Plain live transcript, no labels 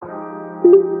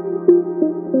Welcome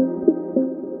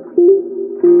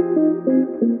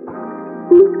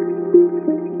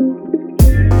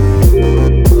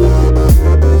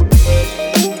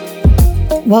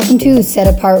to Set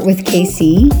Apart with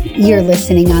KC. You're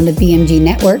listening on the BMG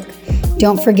Network.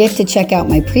 Don't forget to check out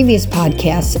my previous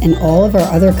podcasts and all of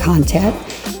our other content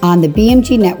on the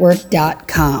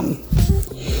bmgnetwork.com.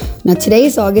 Now, today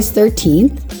is August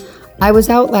 13th. I was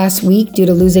out last week due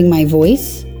to losing my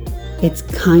voice. It's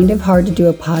kind of hard to do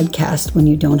a podcast when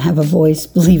you don't have a voice,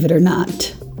 believe it or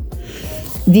not.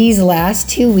 These last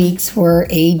 2 weeks were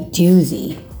a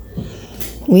doozy.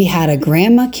 We had a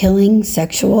grandma-killing,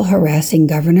 sexual harassing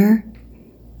governor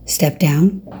step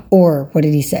down, or what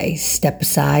did he say, step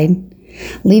aside,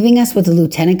 leaving us with a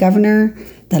lieutenant governor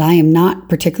that I am not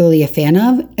particularly a fan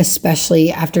of,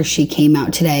 especially after she came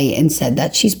out today and said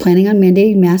that she's planning on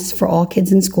mandating masks for all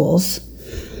kids in schools.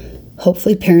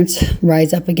 Hopefully parents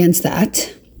rise up against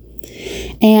that.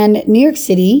 And New York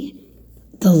City,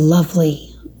 the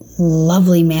lovely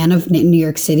man of New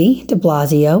York City, de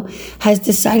Blasio, has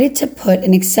decided to put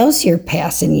an Excelsior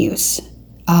pass in use.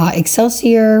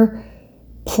 Excelsior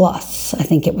Plus, I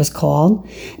think it was called,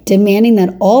 demanding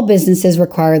that all businesses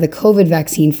require the COVID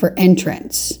vaccine for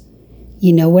entrance.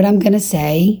 You know what I'm going to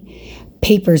say?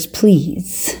 Papers,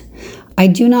 please. I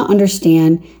do not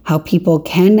understand how people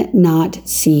cannot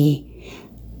see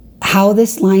how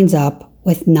this lines up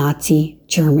with Nazi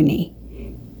Germany.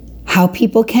 How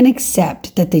people can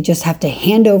accept that they just have to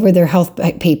hand over their health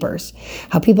papers.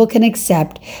 How people can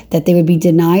accept that they would be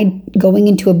denied going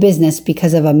into a business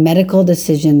because of a medical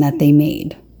decision that they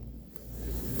made.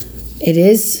 It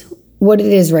is what it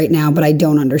is right now, but I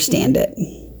don't understand it.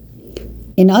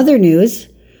 In other news,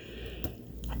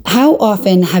 how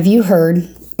often have you heard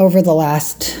over the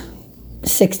last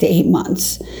 6 to 8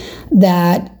 months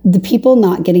that the people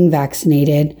not getting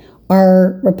vaccinated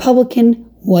are Republican,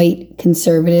 white,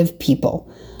 conservative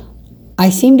people?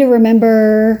 I seem to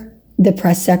remember the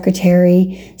press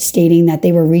secretary stating that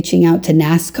they were reaching out to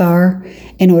NASCAR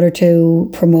in order to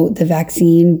promote the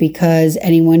vaccine because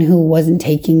anyone who wasn't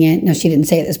taking it, no, she didn't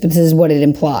say this, but this is what it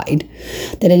implied,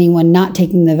 that anyone not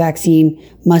taking the vaccine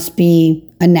must be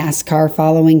a NASCAR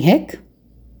following hick.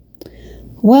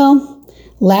 Well,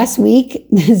 last week,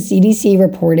 the CDC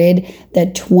reported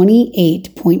that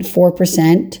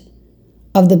 28.4%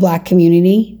 of the Black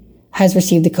community has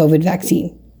received the COVID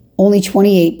vaccine. Only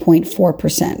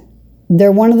 28.4%.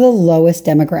 They're one of the lowest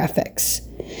demographics.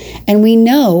 And we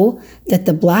know that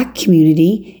the Black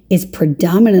community is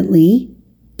predominantly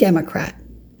Democrat.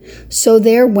 So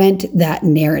there went that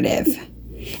narrative.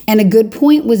 And a good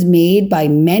point was made by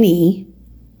many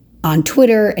on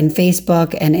Twitter and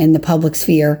Facebook and in the public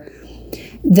sphere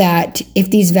that if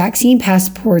these vaccine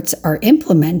passports are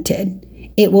implemented,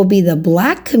 it will be the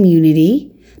Black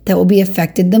community that will be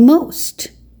affected the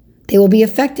most. They will be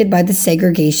affected by the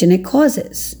segregation it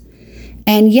causes.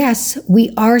 And yes,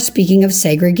 we are speaking of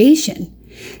segregation.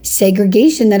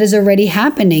 Segregation that is already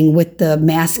happening with the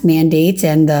mask mandates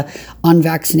and the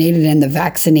unvaccinated and the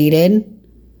vaccinated.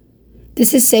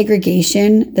 This is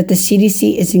segregation that the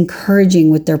CDC is encouraging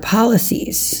with their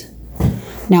policies.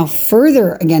 Now,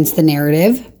 further against the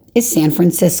narrative is San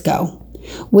Francisco,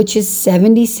 which is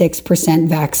 76%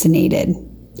 vaccinated.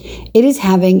 It is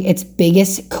having its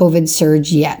biggest COVID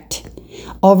surge yet,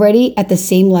 already at the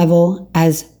same level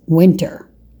as winter.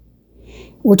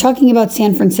 We're talking about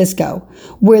San Francisco,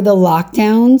 where the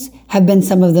lockdowns have been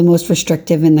some of the most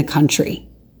restrictive in the country,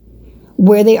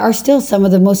 where they are still some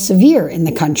of the most severe in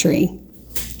the country.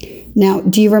 Now,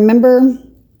 do you remember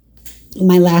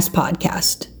my last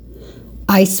podcast?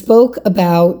 I spoke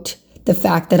about the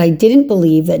fact that I didn't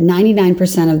believe that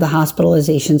 99% of the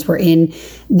hospitalizations were in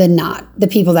the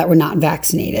people that were not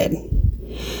vaccinated.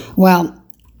 Well,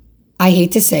 I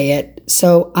hate to say it,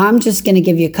 so I'm just going to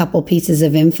give you a couple pieces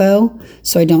of info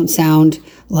so I don't sound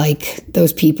like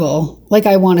those people, like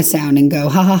I want to sound and go,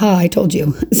 ha ha ha, I told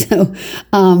you. So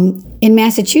in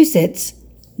Massachusetts,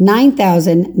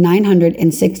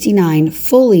 9,969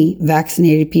 fully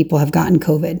vaccinated people have gotten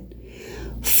COVID.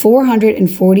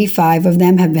 445 of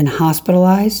them have been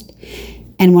hospitalized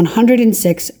and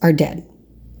 106 are dead.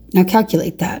 Now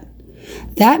calculate that.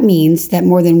 That means that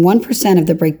more than 1% of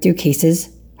the breakthrough cases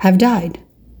have died.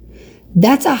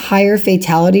 That's a higher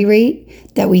fatality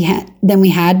rate than we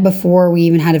had before we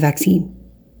even had a vaccine.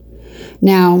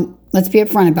 Now, let's be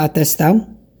upfront about this though.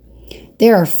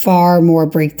 There are far more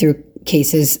breakthrough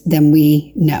cases than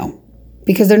we know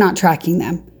because they're not tracking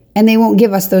them and they won't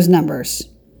give us those numbers.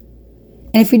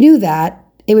 And if we knew that,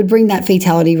 it would bring that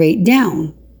fatality rate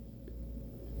down.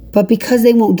 But because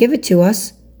they won't give it to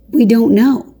us, we don't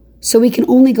know. So we can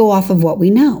only go off of what we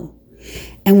know.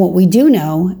 And what we do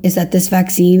know is that this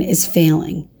vaccine is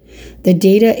failing. The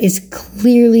data is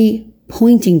clearly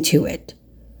pointing to it.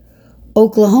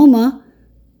 Oklahoma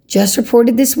just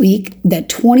reported this week that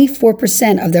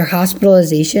 24% of their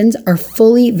hospitalizations are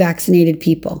fully vaccinated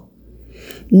people.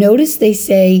 Notice they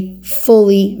say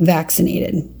fully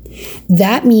vaccinated.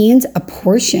 That means a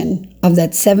portion of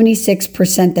that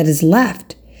 76% that is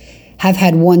left have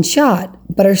had one shot,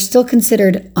 but are still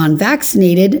considered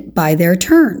unvaccinated by their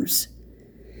terms.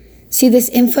 See, this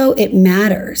info, it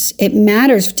matters. It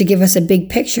matters to give us a big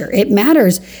picture. It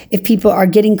matters if people are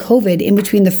getting COVID in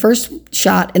between the first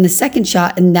shot and the second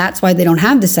shot, and that's why they don't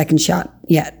have the second shot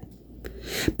yet.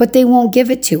 But they won't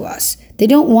give it to us. They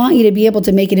don't want you to be able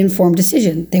to make an informed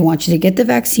decision. They want you to get the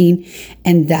vaccine,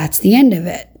 and that's the end of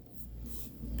it.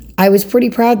 I was pretty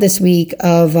proud this week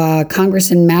of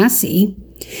Congressman Massey.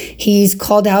 He's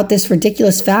called out this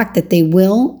ridiculous fact that they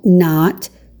will not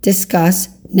discuss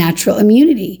natural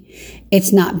immunity.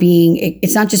 It's not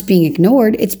just being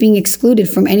ignored, it's being excluded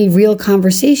from any real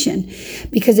conversation.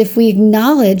 Because if we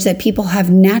acknowledge that people have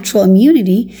natural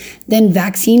immunity, then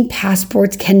vaccine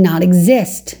passports cannot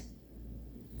exist.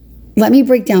 Let me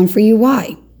break down for you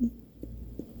why.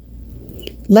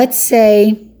 Let's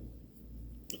say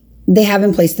they have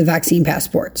in place the vaccine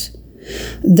passports.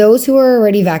 Those who are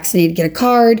already vaccinated get a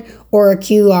card or a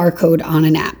QR code on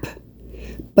an app.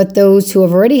 But those who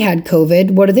have already had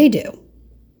COVID, what do?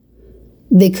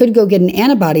 They could go get an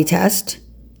antibody test.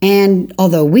 And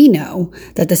although we know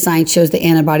that the science shows the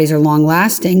antibodies are long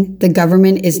lasting, the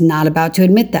government is not about to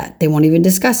admit that. They won't even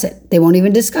discuss it. They won't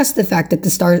even discuss the fact that the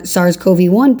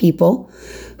SARS-CoV-1 people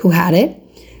who had it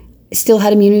still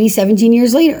had immunity 17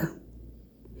 years later.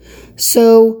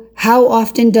 So how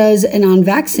often does a not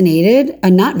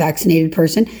vaccinated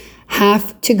person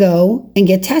have to go and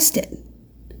get tested?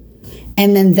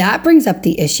 And then that brings up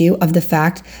the issue of the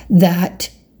fact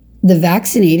that the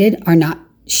vaccinated are not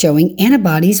showing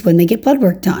antibodies when they get blood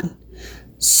work done.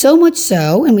 So much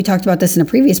so, and we talked about this in a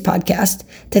previous podcast,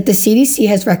 that the CDC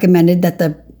has recommended that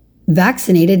the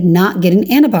vaccinated not get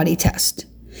an antibody test.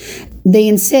 They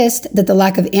insist that the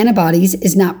lack of antibodies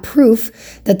is not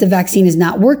proof that the vaccine is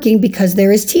not working because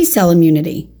there is T-cell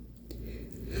immunity.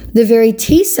 The very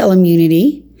T-cell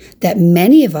immunity that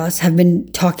many of us have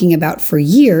been talking about for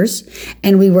years,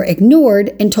 and we were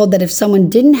ignored and told that if someone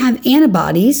didn't have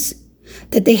antibodies,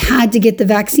 that they had to get the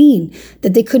vaccine,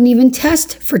 that they couldn't even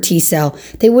test for T-cell.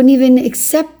 They wouldn't even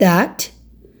accept that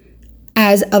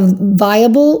as a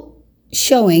viable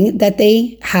showing that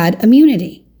they had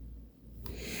immunity.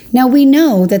 Now, we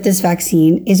know that this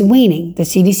vaccine is waning. The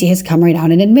CDC has come right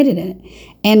out and admitted it.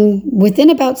 And within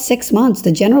about 6 months,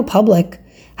 the general public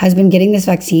has been getting this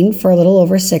vaccine for a little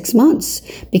over 6 months,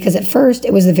 because at first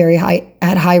it was the very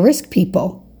high risk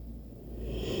people.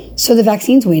 So the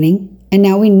vaccine's waning, and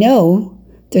now we know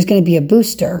there's going to be a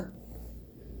booster.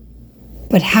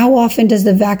 But how often does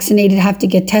the vaccinated have to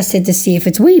get tested to see if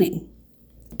it's waning?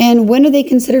 And when are they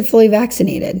considered fully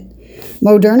vaccinated?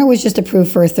 Moderna was just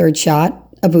approved for a third shot,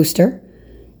 a booster.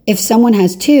 If someone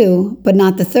has 2, but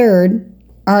not the third,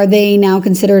 are they now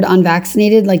considered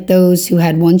unvaccinated like those who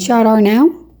had 1 shot are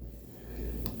now?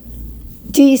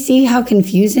 Do you see how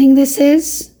confusing this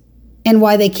is? And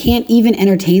why they can't even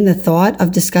entertain the thought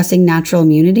of discussing natural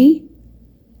immunity?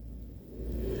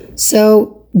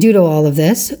 So, due to all of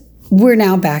this, we're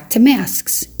now back to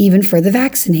masks, even for the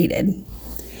vaccinated.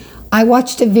 I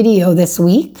watched a video this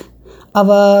week of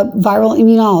a viral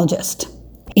immunologist.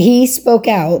 He spoke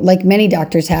out, like many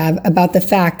doctors have, about the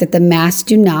fact that the masks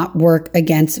do not work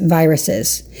against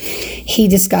viruses. He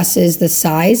discusses the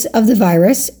size of the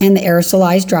virus and the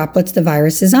aerosolized droplets the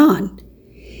virus is on.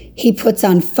 He puts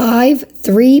on 5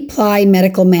 3-ply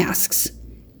medical masks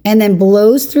and then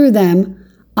blows through them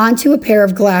onto a pair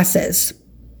of glasses.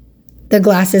 The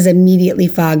glasses immediately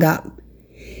fog up.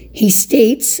 He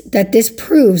states that this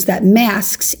proves that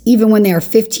masks, even when they are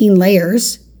 15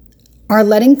 layers, are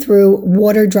letting through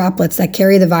water droplets that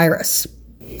carry the virus.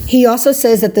 He also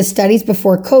says that the studies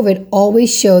before COVID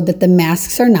always showed that the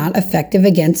masks are not effective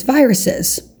against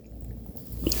viruses.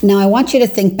 Now, I want you to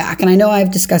think back, and I know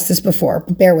I've discussed this before,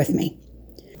 but bear with me.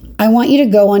 I want you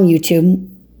to go on YouTube,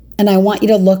 and I want you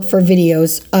to look for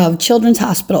videos of children's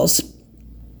hospitals,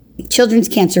 children's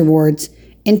cancer wards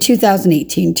in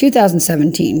 2018,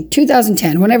 2017,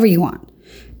 2010, whatever you want.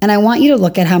 And I want you to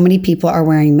look at how many people are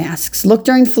wearing masks. Look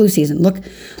during flu season.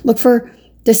 Look for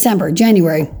December,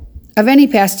 January of any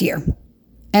past year.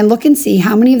 And look and see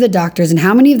how many of the doctors and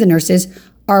how many of the nurses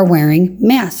are wearing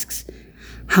masks.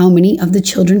 How many of the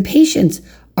children patients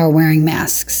are wearing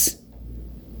masks.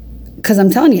 Because I'm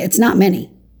telling you, it's not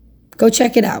many. Go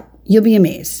check it out. You'll be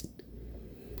amazed.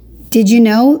 Did you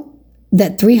know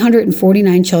that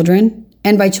 349 children,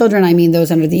 and by children I mean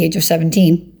those under the age of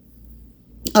 17,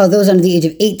 those under the age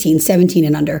of 18, 17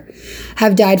 and under,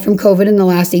 have died from COVID in the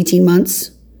last 18 months?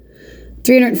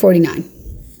 349.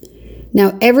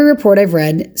 Now, every report I've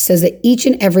read says that each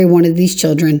and every one of these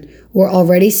children were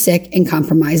already sick and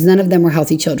compromised. None of them were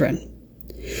healthy children.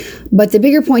 But the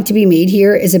bigger point to be made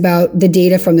here is about the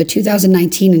data from the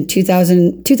 2019 and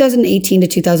 2018 to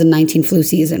 2019 flu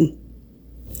season.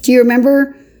 Do you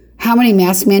remember how many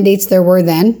mask mandates there were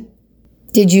then?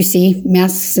 Did you see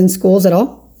masks in schools at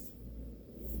all?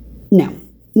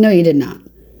 No, you did not.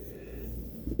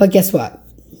 But guess what?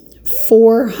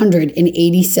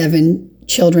 487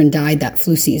 children died that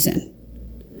flu season.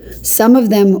 Some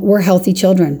of them were healthy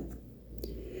children.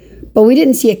 But we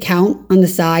didn't see a count on the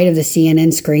side of the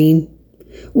CNN screen.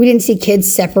 We didn't see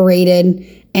kids separated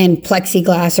and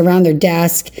plexiglass around their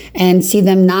desk and see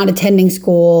them not attending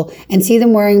school and see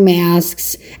them wearing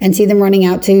masks and see them running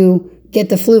out to get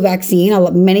the flu vaccine.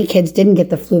 Many kids didn't get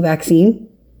the flu vaccine.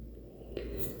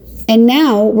 And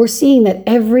now we're seeing that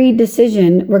every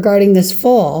decision regarding this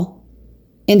fall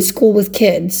in school with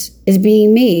kids is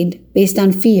being made based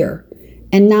on fear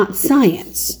and not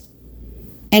science.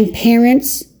 And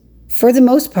parents, for the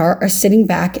most part, are sitting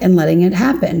back and letting it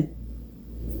happen.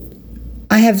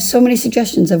 I have so many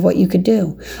suggestions of what you could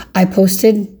do. I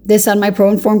posted this on my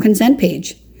pro-informed consent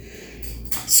page.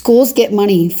 Schools get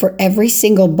money for every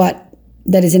single butt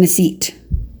that is in a seat.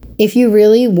 If you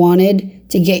really wanted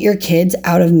to get your kids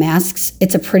out of masks,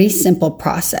 it's a pretty simple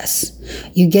process.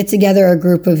 You get together a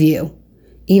group of you.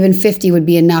 Even 50 would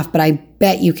be enough, but I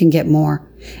bet you can get more.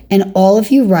 And all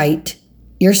of you write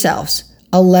yourselves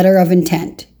a letter of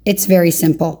intent. It's very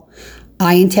simple.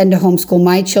 I intend to homeschool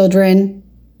my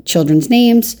children's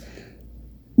names,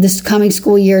 this coming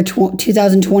school year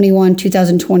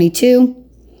 2021-2022.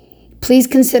 Please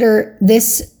consider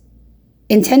this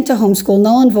intent to homeschool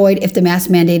null and void if the mask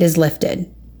mandate is lifted.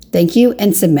 Thank you,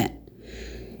 and submit.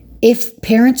 If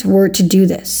parents were to do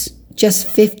this, just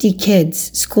 50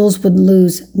 kids, schools would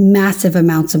lose massive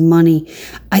amounts of money.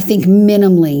 I think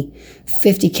minimally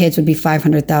 50 kids would be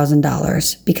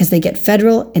 $500,000 because they get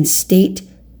federal and state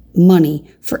money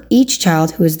for each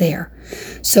child who is there.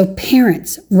 So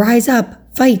parents, rise up,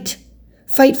 fight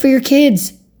for your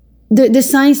kids. The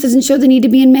science doesn't show the need to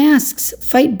be in masks.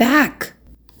 Fight back.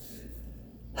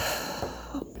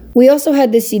 We also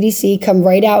had the CDC come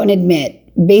right out and admit,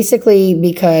 basically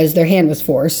because their hand was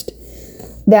forced,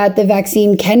 that the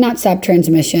vaccine cannot stop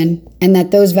transmission and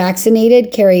that those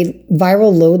vaccinated carry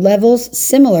viral load levels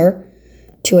similar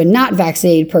to a not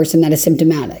vaccinated person that is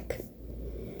symptomatic.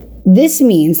 This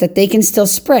means that they can still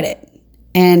spread it.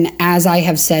 And as I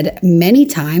have said many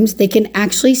times, they can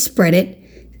actually spread it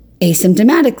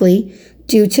asymptomatically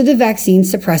due to the vaccine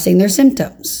suppressing their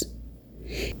symptoms.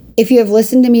 If you have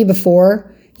listened to me before,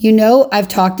 you know I've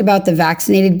talked about the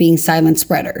vaccinated being silent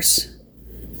spreaders.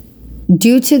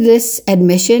 Due to this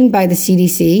admission by the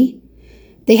CDC,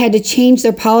 they had to change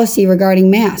their policy regarding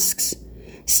masks,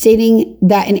 stating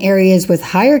that in areas with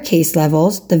higher case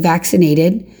levels, the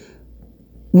vaccinated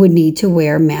would need to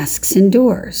wear masks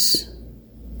indoors.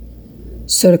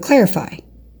 So to clarify,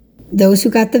 those who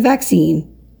got the vaccine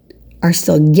are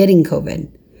still getting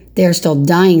COVID. They are still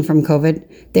dying from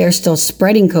COVID. They are still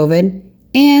spreading COVID,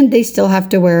 and they still have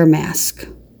to wear a mask.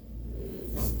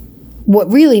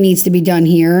 What really needs to be done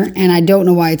here, and I don't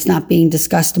know why it's not being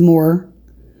discussed more,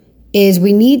 is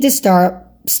we need to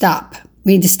stop.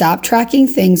 We need to stop tracking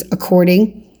things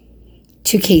according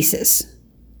to cases.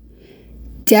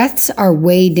 Deaths are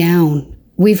way down.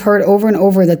 We've heard over and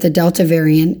over that the Delta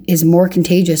variant is more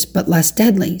contagious but less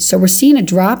deadly. So we're seeing a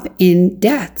drop in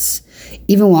deaths,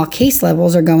 even while case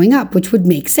levels are going up, which would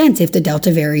make sense if the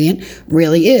Delta variant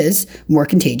really is more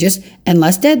contagious and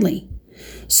less deadly.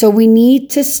 So we need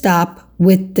to stop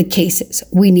with the cases.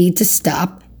 We need to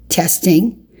stop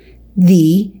testing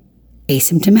the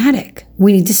asymptomatic.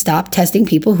 We need to stop testing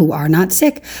people who are not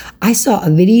sick. I saw a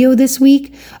video this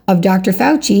week of Dr.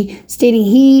 Fauci stating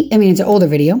it's an older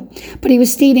video, but he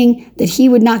was stating that he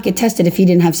would not get tested if he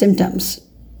didn't have symptoms.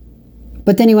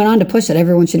 But then he went on to push that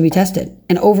everyone should be tested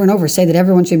and over say that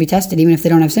everyone should be tested even if they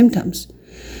don't have symptoms.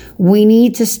 We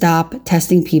need to stop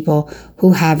testing people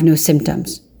who have no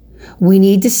symptoms. We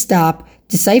need to stop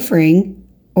deciphering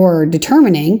or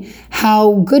determining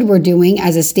how good we're doing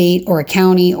as a state or a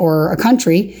county or a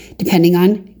country, depending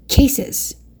on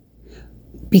cases.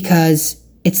 Because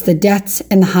it's the deaths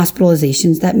and the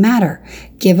hospitalizations that matter.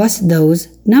 Give us those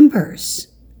numbers.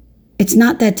 It's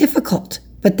not that difficult,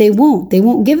 but they won't. They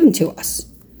won't give them to us.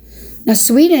 Now,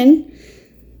 Sweden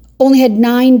only had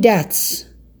 9 deaths.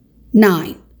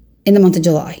 9 in the month of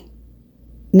July.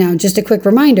 Now, just a quick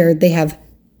reminder, they have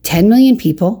 10 million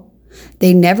people.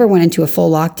 They never went into a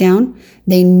full lockdown.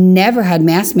 They never had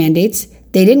mask mandates.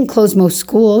 They didn't close most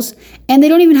schools, and they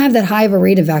don't even have that high of a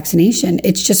rate of vaccination.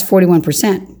 It's just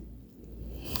 41%.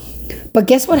 But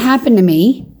guess what happened to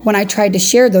me when I tried to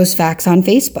share those facts on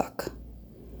Facebook?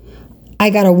 I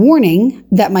got a warning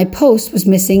that my post was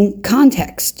missing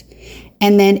context,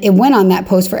 and then it went on that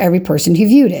post for every person who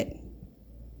viewed it.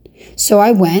 So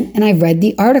I went and I read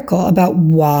the article about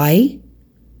why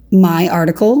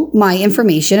my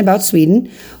information about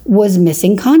Sweden was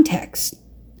missing context.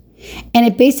 And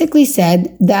it basically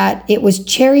said that it was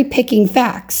cherry picking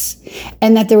facts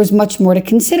and that there was much more to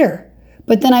consider.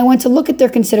 But then I went to look at their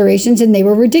considerations and they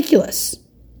were ridiculous.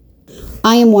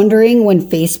 I am wondering when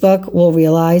Facebook will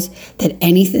realize that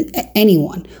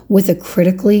anyone with a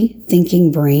critically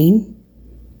thinking brain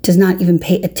does not even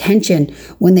pay attention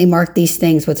when they mark these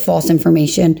things with false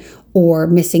information or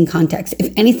missing context.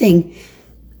 If anything,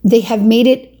 they have made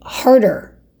it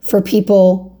harder for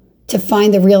people to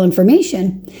find the real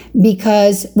information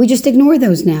because we just ignore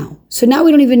those now. So now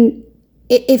we don't even,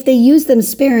 if they use them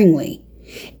sparingly,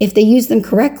 if they use them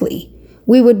correctly,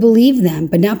 we would believe them,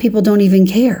 but now people don't even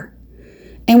care.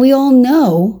 And we all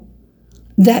know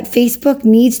that Facebook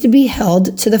needs to be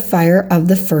held to the fire of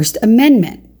the First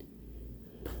Amendment.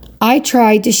 I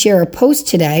tried to share a post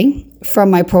today from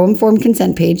my pro-informed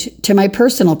consent page to my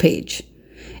personal page.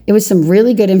 It was some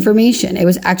really good information. It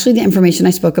was actually the information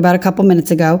I spoke about a couple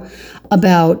minutes ago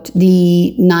about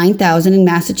the 9,000 in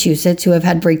Massachusetts who have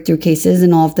had breakthrough cases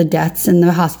and all of the deaths and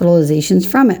the hospitalizations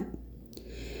from it.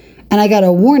 And I got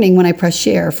a warning when I pressed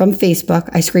share from Facebook,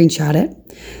 I screenshot it,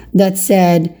 that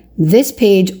said, this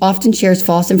page often shares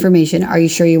false information. Are you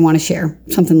sure you want to share?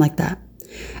 Something like that.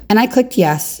 And I clicked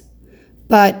yes,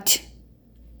 but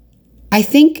I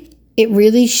think it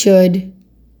really should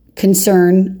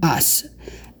concern us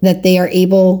that they are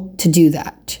able to do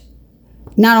that.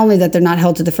 Not only that they're not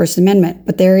held to the First Amendment,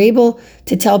 but they're able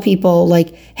to tell people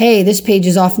like, hey, this page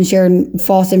is often sharing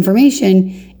false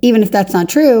information. Even if that's not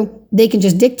true, they can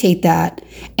just dictate that.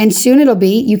 And soon it'll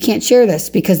be, you can't share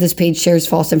this because this page shares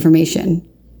false information.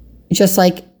 Just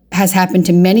like has happened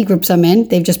to many groups I'm in,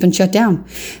 they've just been shut down.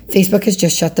 Facebook has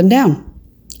just shut them down.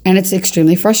 And it's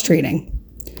extremely frustrating.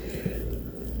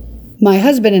 My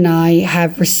husband and I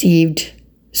have received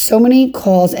so many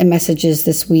calls and messages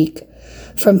this week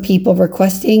from people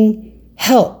requesting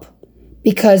help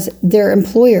because their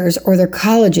employers or their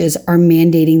colleges are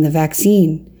mandating the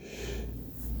vaccine.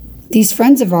 These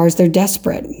friends of ours, they're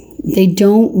desperate. They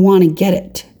don't want to get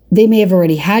it. They may have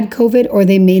already had COVID or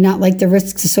they may not like the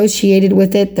risks associated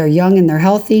with it. They're young and they're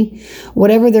healthy.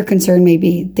 Whatever their concern may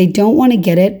be, they don't want to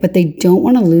get it, but they don't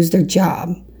want to lose their job.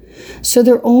 So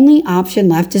their only option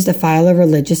left is to file a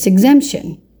religious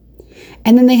exemption.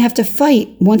 And then they have to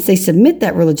fight once they submit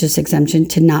that religious exemption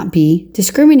to not be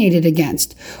discriminated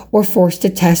against or forced to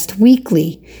test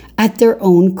weekly at their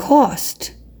own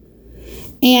cost.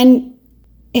 And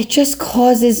it just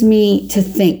causes me to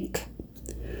think,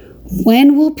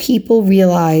 when will people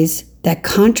realize that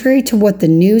contrary to what the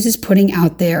news is putting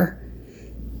out there,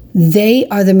 they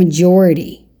are the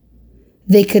majority?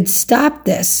 They could stop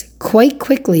this quite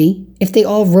quickly if they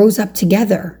all rose up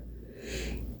together.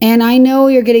 And I know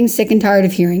you're getting sick and tired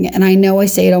of hearing it, and I know I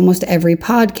say it almost every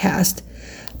podcast,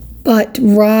 but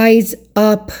rise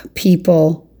up,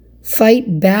 people.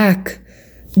 Fight back.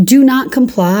 Do not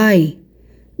comply.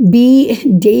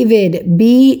 Be David.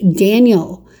 Be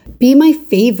Daniel. Be my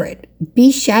favorite.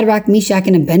 Be Shadrach, Meshach,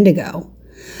 and Abednego.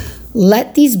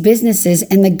 Let these businesses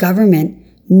and the government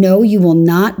know you will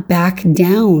not back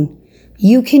down.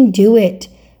 You can do it.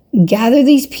 Gather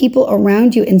these people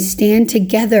around you and stand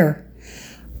together.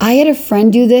 I had a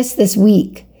friend do this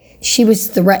week. She was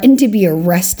threatened to be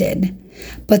arrested,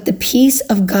 but the peace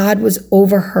of God was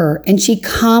over her, and she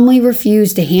calmly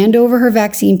refused to hand over her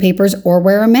vaccine papers or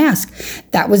wear a mask.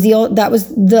 That was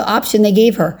the option they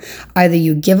gave her. Either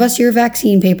you give us your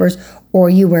vaccine papers or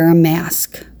you wear a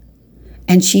mask.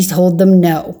 And she told them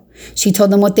no. She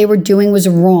told them what they were doing was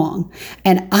wrong.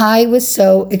 And I was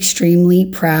so extremely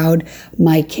proud.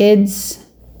 My kids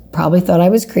probably thought I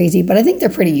was crazy, but I think they're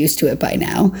pretty used to it by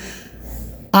now.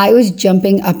 I was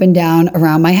jumping up and down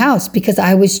around my house because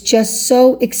I was just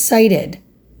so excited.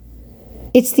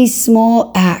 It's these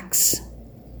small acts.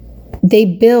 They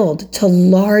build to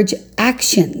large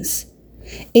actions.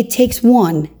 It takes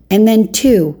one and then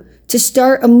two to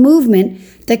start a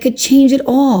movement that could change it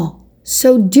all.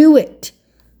 So do it.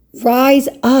 Rise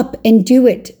up and do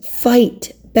it.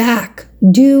 Fight back.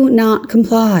 Do not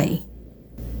comply.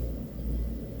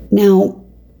 Now,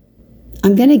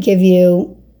 I'm going to give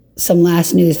you some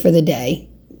last news for the day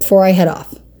before I head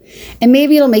off. And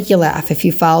maybe it'll make you laugh if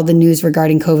you followed the news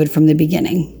regarding COVID from the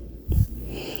beginning.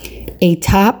 A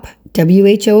top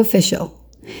WHO official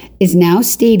is now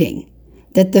stating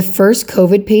that the first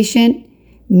COVID patient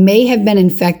may have been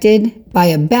infected by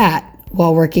a bat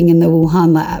while working in the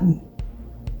Wuhan lab.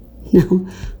 Now,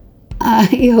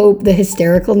 I hope the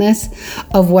hystericalness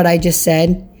of what I just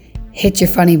said hit your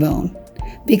funny bone,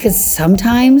 because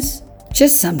sometimes,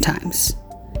 just sometimes,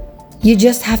 you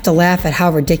just have to laugh at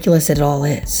how ridiculous it all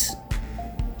is.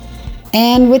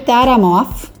 And with that, I'm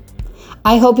off.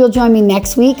 I hope you'll join me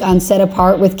next week on Set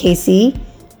Apart with KC,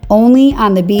 only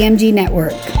on the BMG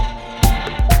Network.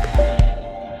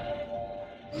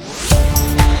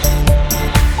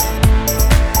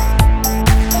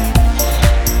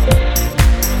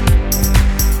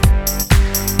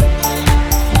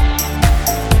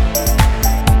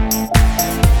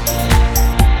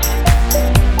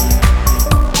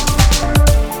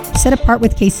 Set Apart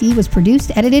with KC was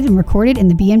produced, edited, and recorded in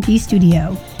the BMG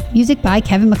studio. Music by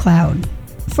Kevin MacLeod.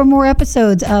 For more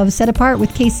episodes of Set Apart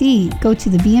with KC, go to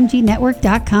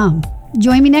thebmgnetwork.com.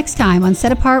 Join me next time on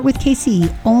Set Apart with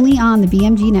KC, only on the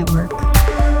BMG Network.